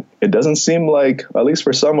 and it doesn't seem like, at least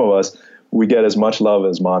for some of us, we get as much love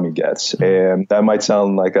as mommy gets. And that might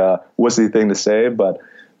sound like a wussy thing to say, but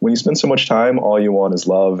when you spend so much time, all you want is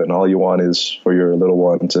love, and all you want is for your little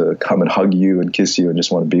one to come and hug you and kiss you and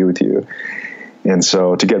just want to be with you. And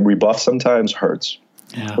so to get rebuffed sometimes hurts.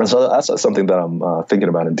 Yeah. And so that's something that I'm thinking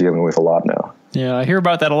about and dealing with a lot now. Yeah, I hear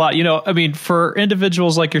about that a lot. I mean, for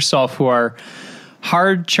individuals like yourself who are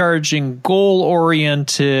hard charging, goal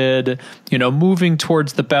oriented, moving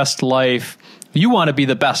towards the best life, you want to be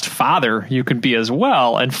the best father you can be as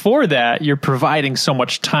well. And for that, you're providing so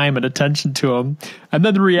much time and attention to him. And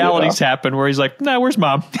then the realities happen where he's like, nah, where's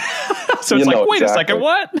mom? So it's like, wait a second,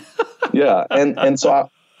 what? Yeah. And so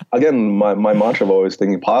again, my mantra of always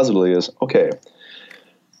thinking positively is, okay,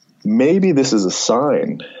 maybe this is a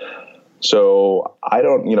sign. So I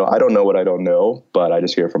don't know what I don't know, but I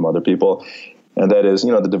just hear from other people. And that is,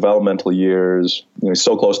 the developmental years,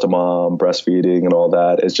 so close to mom, breastfeeding and all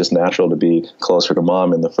that. It's just natural to be closer to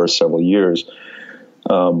mom in the first several years.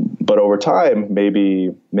 But over time,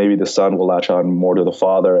 maybe the son will latch on more to the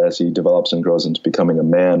father as he develops and grows into becoming a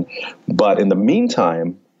man. But in the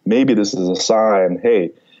meantime, maybe this is a sign,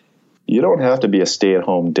 hey, you don't have to be a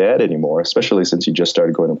stay-at-home dad anymore, especially since you just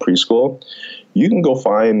started going to preschool. You can go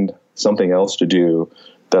find something else to do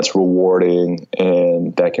that's rewarding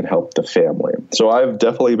and that can help the family. So I've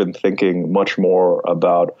definitely been thinking much more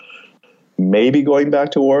about maybe going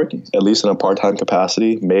back to work, at least in a part-time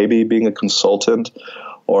capacity, maybe being a consultant,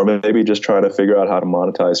 or maybe just trying to figure out how to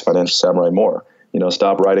monetize Financial Samurai more.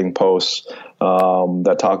 Stop writing posts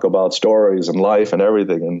that talk about stories and life and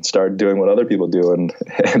everything and start doing what other people do and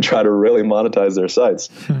try to really monetize their sites.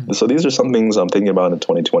 So these are some things I'm thinking about in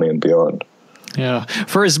 2020 and beyond. Yeah.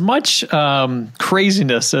 For as much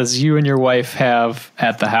craziness as you and your wife have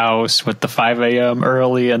at the house with the 5 a.m.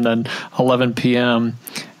 early and then 11 p.m.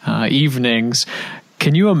 Evenings,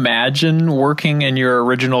 can you imagine working in your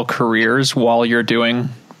original careers while you're doing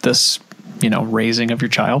this, raising of your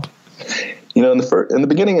child? In the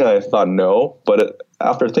beginning, I thought no, but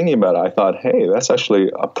after thinking about it, I thought, hey, that's actually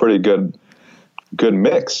a pretty good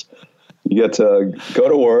mix. You get to go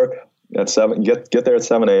to work at 7, get there at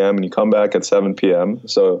 7 a.m. and you come back at 7 p.m.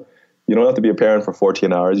 So you don't have to be a parent for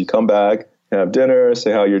 14 hours. You come back, have dinner,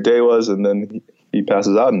 say how your day was, and then he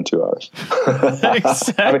passes out in 2 hours.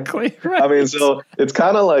 Exactly. Right. I mean, so it's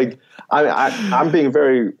kind of like, I'm being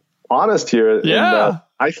very honest here. Yeah. In that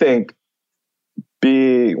I think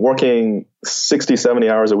working 60, 70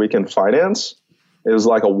 hours a week in finance is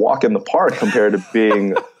like a walk in the park compared to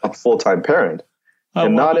being a full-time parent.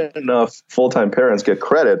 And not enough full-time parents get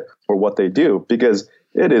credit for what they do because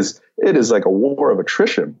it is like a war of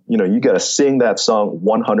attrition. You got to sing that song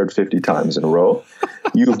 150 times in a row.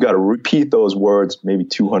 You've got to repeat those words maybe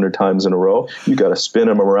 200 times in a row. You got to spin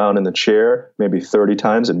him around in the chair maybe 30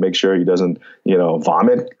 times and make sure he doesn't,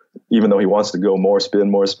 vomit, even though he wants to go more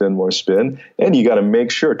spin. And you got to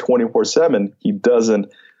make sure 24/7 he doesn't,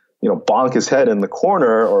 bonk his head in the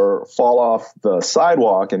corner or fall off the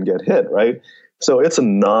sidewalk and get hit, right? So it's a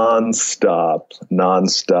nonstop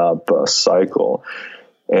cycle.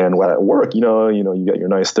 And when at work, you got your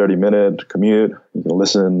nice 30-minute commute. You can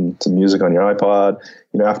listen to music on your iPod.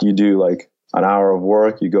 After you do like an hour of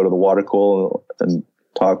work, you go to the water cooler and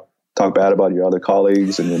talk bad about your other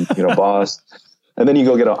colleagues and boss. And then you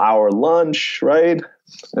go get an hour lunch, right?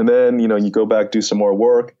 And then, you go back, do some more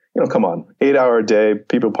work. Come on, 8-hour a day.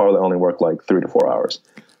 People probably only work like 3 to 4 hours.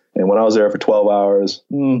 And when I was there for 12 hours,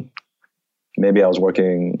 maybe I was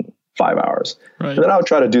working 5 hours. Right. And then I would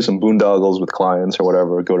try to do some boondoggles with clients or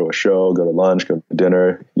whatever, go to a show, go to lunch, go to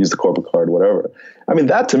dinner, use the corporate card, whatever. I mean,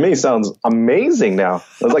 that to me sounds amazing now.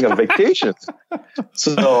 It's like a vacation.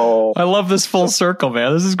 So I love this full circle,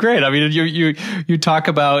 man. This is great. I mean, you talk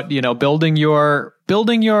about,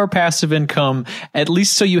 building your passive income, at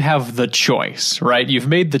least so you have the choice, right? You've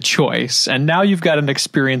made the choice and now you've got an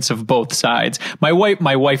experience of both sides. My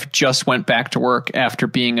wife just went back to work after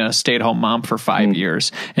being a stay-at-home mom for 5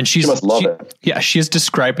 years. And she must love it. Yeah, she is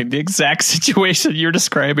describing the exact situation you're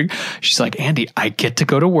describing. She's like, Andy, I get to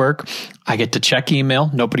go to work. I get to check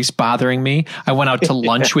email. Nobody's bothering me. I went out to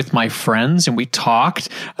lunch with my friends and we talked.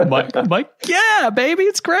 I'm like, yeah, baby,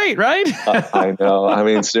 it's great, right? I know. I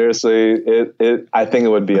mean, seriously, I think it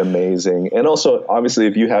would be amazing. And also, obviously,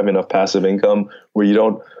 if you have enough passive income where you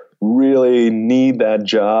don't really need that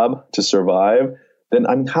job to survive, then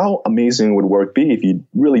how amazing would work be if you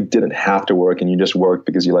really didn't have to work and you just work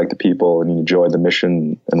because you like the people and you enjoy the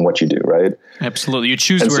mission and what you do, right? Absolutely. You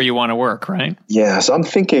choose where you want to work, right? Yeah. So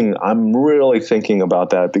I'm really thinking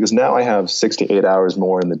about that because now I have 6 to 8 hours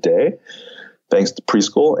more in the day, thanks to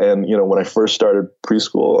preschool. And, when I first started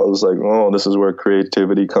preschool, I was like, oh, this is where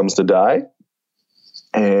creativity comes to die.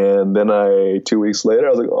 And then 2 weeks later, I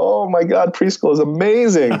was like, oh my God, preschool is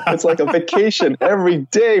amazing. It's like a vacation every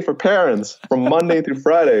day for parents from Monday through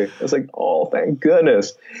Friday. I was like, oh, thank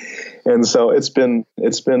goodness. And so it's been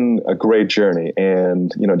a great journey.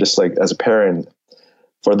 And, just like as a parent,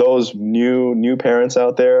 for those new parents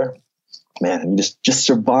out there, man, you just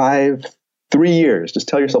survive 3 years. Just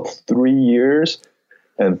tell yourself 3 years,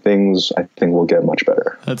 and things, I think, will get much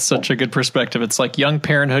better. That's such a good perspective. It's like young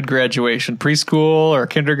parenthood graduation, preschool or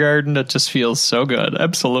kindergarten. It just feels so good.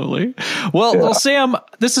 Absolutely. Well, Sam,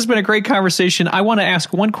 this has been a great conversation. I want to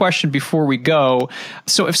ask one question before we go.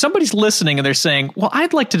 So if somebody's listening and they're saying, well,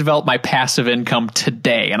 I'd like to develop my passive income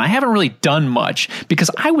today, and I haven't really done much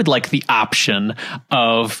because I would like the option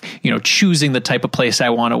of, choosing the type of place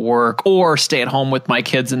I want to work or stay at home with my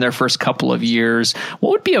kids in their first couple of years,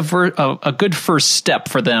 what would be a good first step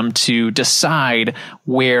for them to decide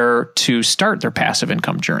where to start their passive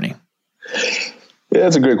income journey? Yeah,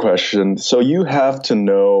 that's a great question. So you have to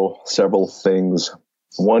know several things.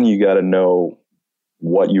 One, you got to know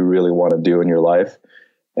what you really want to do in your life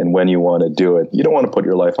and when you want to do it. You don't want to put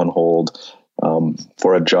your life on hold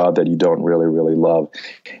for a job that you don't really, really love.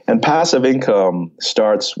 And passive income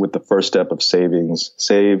starts with the first step of savings.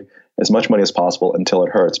 Save as much money as possible until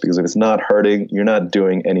it hurts, because if it's not hurting, you're not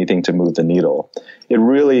doing anything to move the needle. It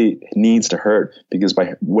really needs to hurt, because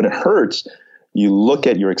when it hurts, you look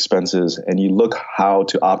at your expenses and you look how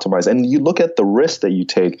to optimize, and you look at the risk that you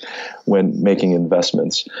take when making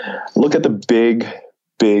investments. Look at the big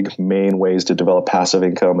main ways to develop passive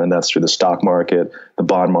income, and that's through the stock market, the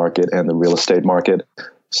bond market, and the real estate market.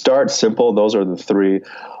 Start simple. Those are the three.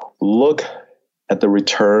 Look at the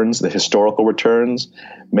returns, the historical returns,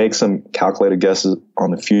 make some calculated guesses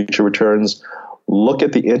on the future returns, look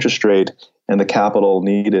at the interest rate and the capital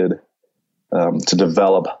needed to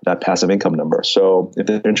develop that passive income number. So if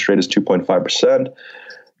the interest rate is 2.5%,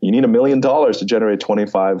 you need $1 million to generate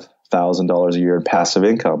 $25,000 a year in passive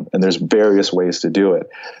income. And there's various ways to do it.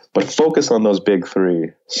 But focus on those big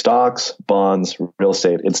three: stocks, bonds, real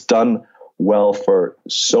estate. It's done well for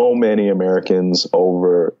so many Americans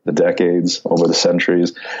over the decades, over the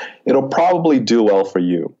centuries. It'll probably do well for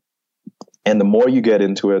you. And the more you get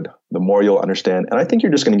into it, the more you'll understand. And I think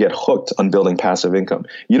you're just going to get hooked on building passive income.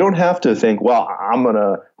 You don't have to think, well, I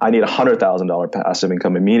need $100,000 passive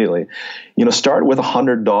income immediately. Start with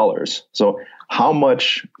 $100. So how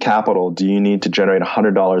much capital do you need to generate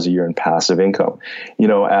 $100 a year in passive income?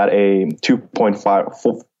 At a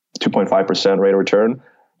 2.5% rate of return,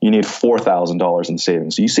 you need $4,000 in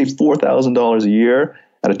savings. So you save $4,000 a year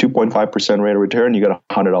at a 2.5% rate of return, you got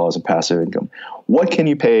 $100 in passive income. What can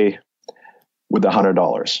you pay with the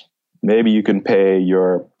 $100? Maybe you can pay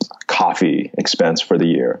your coffee expense for the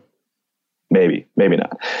year. Maybe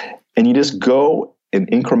not. And you just go in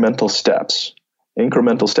incremental steps.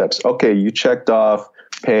 Okay, you checked off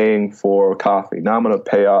paying for coffee. Now I'm going to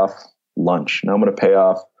pay off lunch. Now I'm going to pay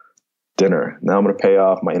off dinner. Now I'm going to pay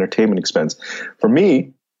off my entertainment expense. For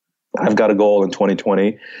me, I've got a goal in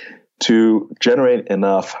 2020 to generate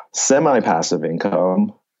enough semi-passive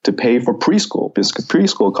income to pay for preschool, because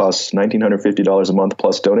preschool costs $1,950 a month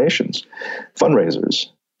plus donations, fundraisers.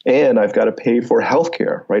 And I've got to pay for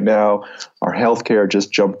healthcare. Right now, our healthcare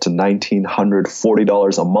just jumped to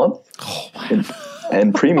 $1,940 a month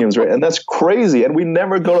and premiums, right? And that's crazy. And we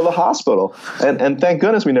never go to the hospital. And thank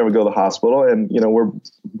goodness we never go to the hospital. And, we're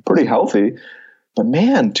pretty healthy. But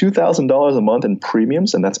man, $2,000 a month in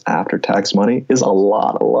premiums, and that's after tax money, is a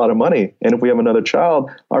lot of money. And if we have another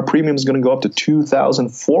child, our premium is going to go up to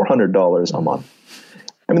 $2,400 a month.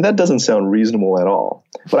 I mean, that doesn't sound reasonable at all.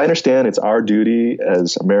 But I understand it's our duty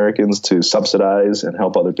as Americans to subsidize and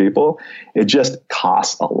help other people. It just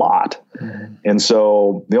costs a lot. Mm-hmm. And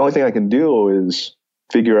so the only thing I can do is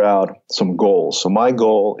figure out some goals. So my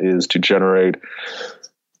goal is to generate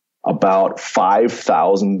about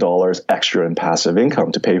 $5,000 extra in passive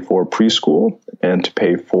income to pay for preschool and to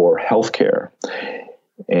pay for healthcare.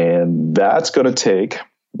 And that's going to take,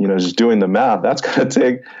 just doing the math, that's going to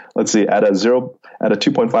take, let's see, at a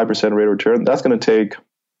 2.5% rate of return, that's going to take,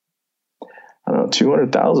 I don't know,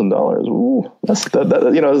 $200,000. Ooh, it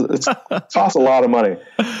costs a lot of money.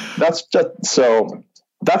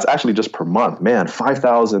 That's actually just per month. Man,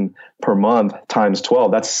 $5,000 per month times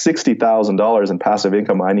 12, that's $60,000 in passive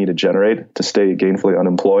income I need to generate to stay gainfully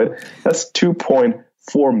unemployed. That's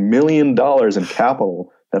 $2.4 million in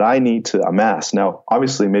capital that I need to amass. Now,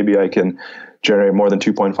 obviously, maybe I can generate more than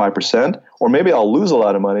 2.5%, or maybe I'll lose a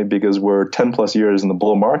lot of money because we're 10 plus years in the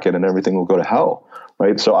bull market and everything will go to hell,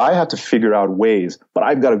 right? So I have to figure out ways, but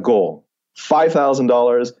I've got a goal,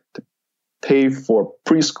 $5,000 to pay for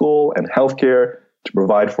preschool and healthcare, to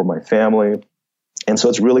provide for my family. And so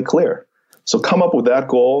it's really clear. So come up with that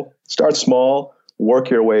goal, start small,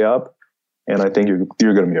 work your way up, and I think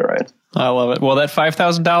you're going to be all right. I love it. Well, that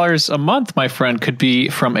 $5,000 a month, my friend, could be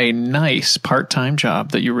from a nice part-time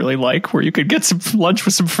job that you really like, where you could get some lunch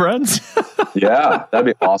with some friends. Yeah, that'd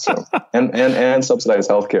be awesome. And subsidized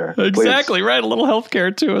healthcare. Exactly, right. A little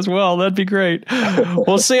healthcare too as well. That'd be great.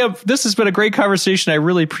 Well, Sam, this has been a great conversation. I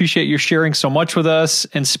really appreciate you sharing so much with us,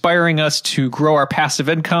 inspiring us to grow our passive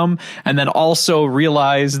income, and then also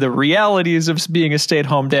realize the realities of being a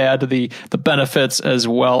stay-at-home dad, the benefits as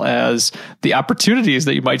well as the opportunities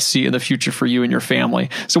that you might see in the future for you and your family.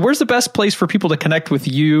 So where's the best place for people to connect with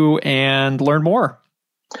you and learn more?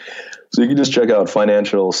 So you can just check out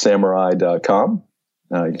financialsamurai.com.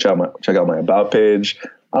 You can check out my About page.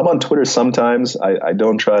 I'm on Twitter sometimes.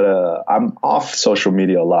 I'm off social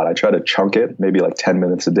media a lot. I try to chunk it, maybe like 10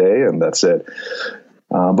 minutes a day, and that's it.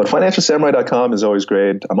 But financialsamurai.com is always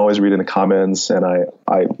great. I'm always reading the comments, and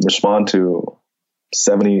I respond to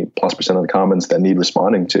 70+% of the comments that need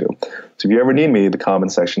responding to. So if you ever need me, the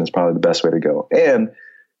comment section is probably the best way to go. And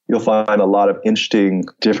you'll find a lot of interesting,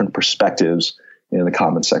 different perspectives in the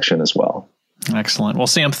comment section as well. Excellent. Well,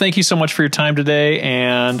 Sam, thank you so much for your time today,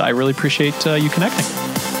 and I really appreciate you connecting.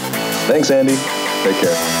 Thanks, Andy. Take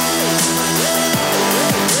care.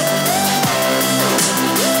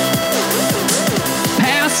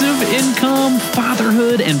 Passive income,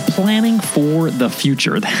 fatherhood, and planning for the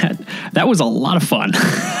future. That was a lot of fun.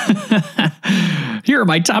 Here are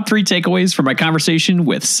my top 3 takeaways from my conversation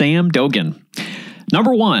with Sam Dogan.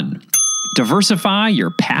 Number 1, diversify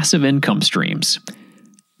your passive income streams.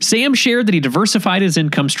 Sam shared that he diversified his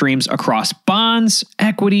income streams across bonds,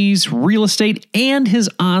 equities, real estate, and his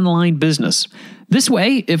online business. This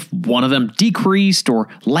way, if one of them decreased or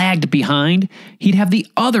lagged behind, he'd have the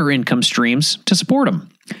other income streams to support him.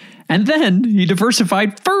 And then he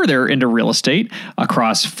diversified further into real estate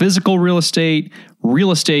across physical real estate,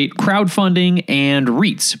 crowdfunding, and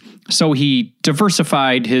REITs. So he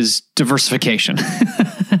diversified his diversification.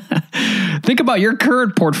 Think about your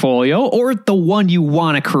current portfolio or the one you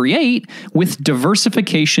want to create with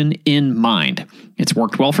diversification in mind. It's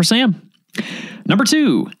worked well for Sam. Number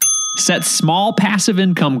 2, set small passive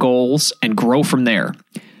income goals and grow from there.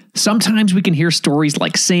 Sometimes we can hear stories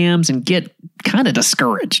like Sam's and get kind of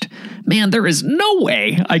discouraged. Man, there is no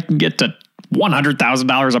way I can get to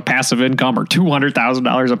 $100,000 of passive income or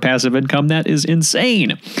 $200,000 of passive income. That is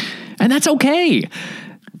insane. And that's okay.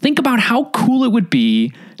 Think about how cool it would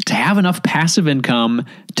be to have enough passive income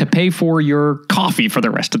to pay for your coffee for the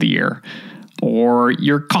rest of the year, or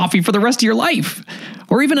your coffee for the rest of your life,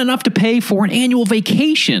 or even enough to pay for an annual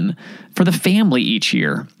vacation for the family each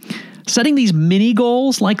year. Setting these mini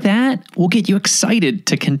goals like that will get you excited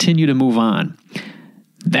to continue to move on.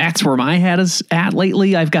 That's where my head is at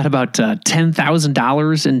lately. I've got about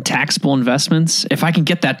 $10,000 in taxable investments. If I can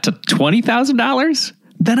get that to $20,000,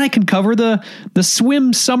 then I can cover the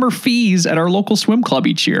swim summer fees at our local swim club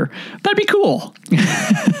each year. That'd be cool.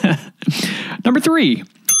 Number 3,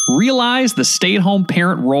 realize the stay-at-home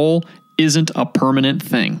parent role isn't a permanent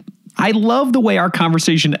thing. I love the way our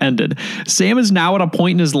conversation ended. Sam is now at a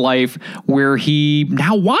point in his life where he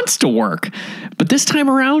now wants to work. But this time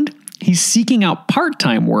around, he's seeking out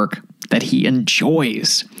part-time work that he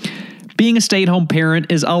enjoys. Being a stay-at-home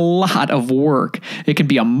parent is a lot of work. It can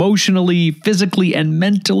be emotionally, physically, and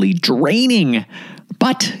mentally draining,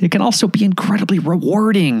 but it can also be incredibly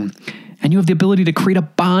rewarding. And you have the ability to create a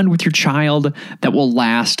bond with your child that will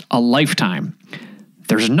last a lifetime.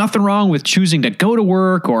 There's nothing wrong with choosing to go to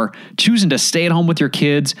work or choosing to stay at home with your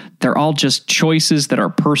kids. They're all just choices that are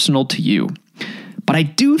personal to you. But I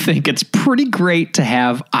do think it's pretty great to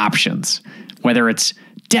have options, whether it's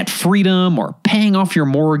debt freedom or paying off your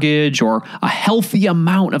mortgage or a healthy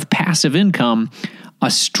amount of passive income.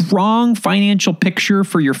 A strong financial picture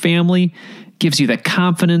for your family gives you the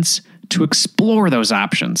confidence to explore those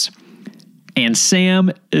options. And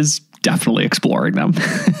Sam is definitely exploring them.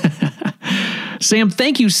 Sam,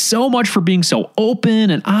 thank you so much for being so open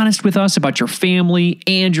and honest with us about your family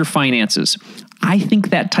and your finances. I think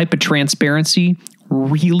that type of transparency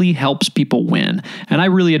really helps people win, and I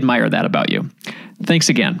really admire that about you. Thanks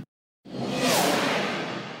again.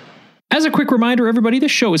 As a quick reminder, everybody,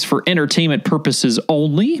 this show is for entertainment purposes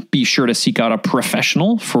only. Be sure to seek out a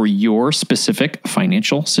professional for your specific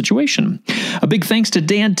financial situation. A big thanks to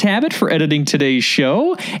Dan Tabbitt for editing today's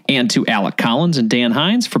show, and to Alec Collins and Dan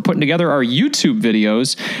Hines for putting together our YouTube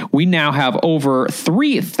videos. We now have over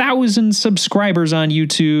 3,000 subscribers on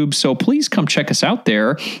YouTube, so please come check us out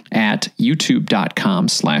there at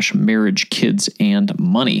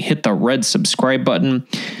youtube.com/marriagekidsandmoney. Hit the red subscribe button,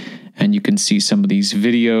 and you can see some of these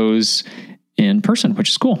videos in person, which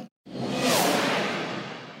is cool.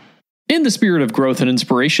 In the spirit of growth and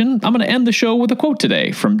inspiration, I'm going to end the show with a quote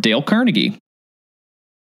today from Dale Carnegie.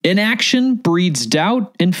 Inaction breeds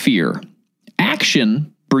doubt and fear.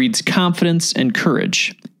 Action breeds confidence and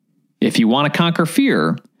courage. If you want to conquer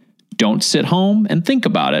fear, don't sit home and think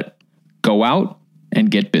about it. Go out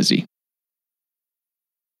and get busy.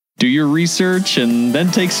 Do your research and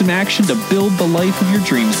then take some action to build the life of your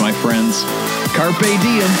dreams, my friends. Carpe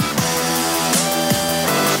diem.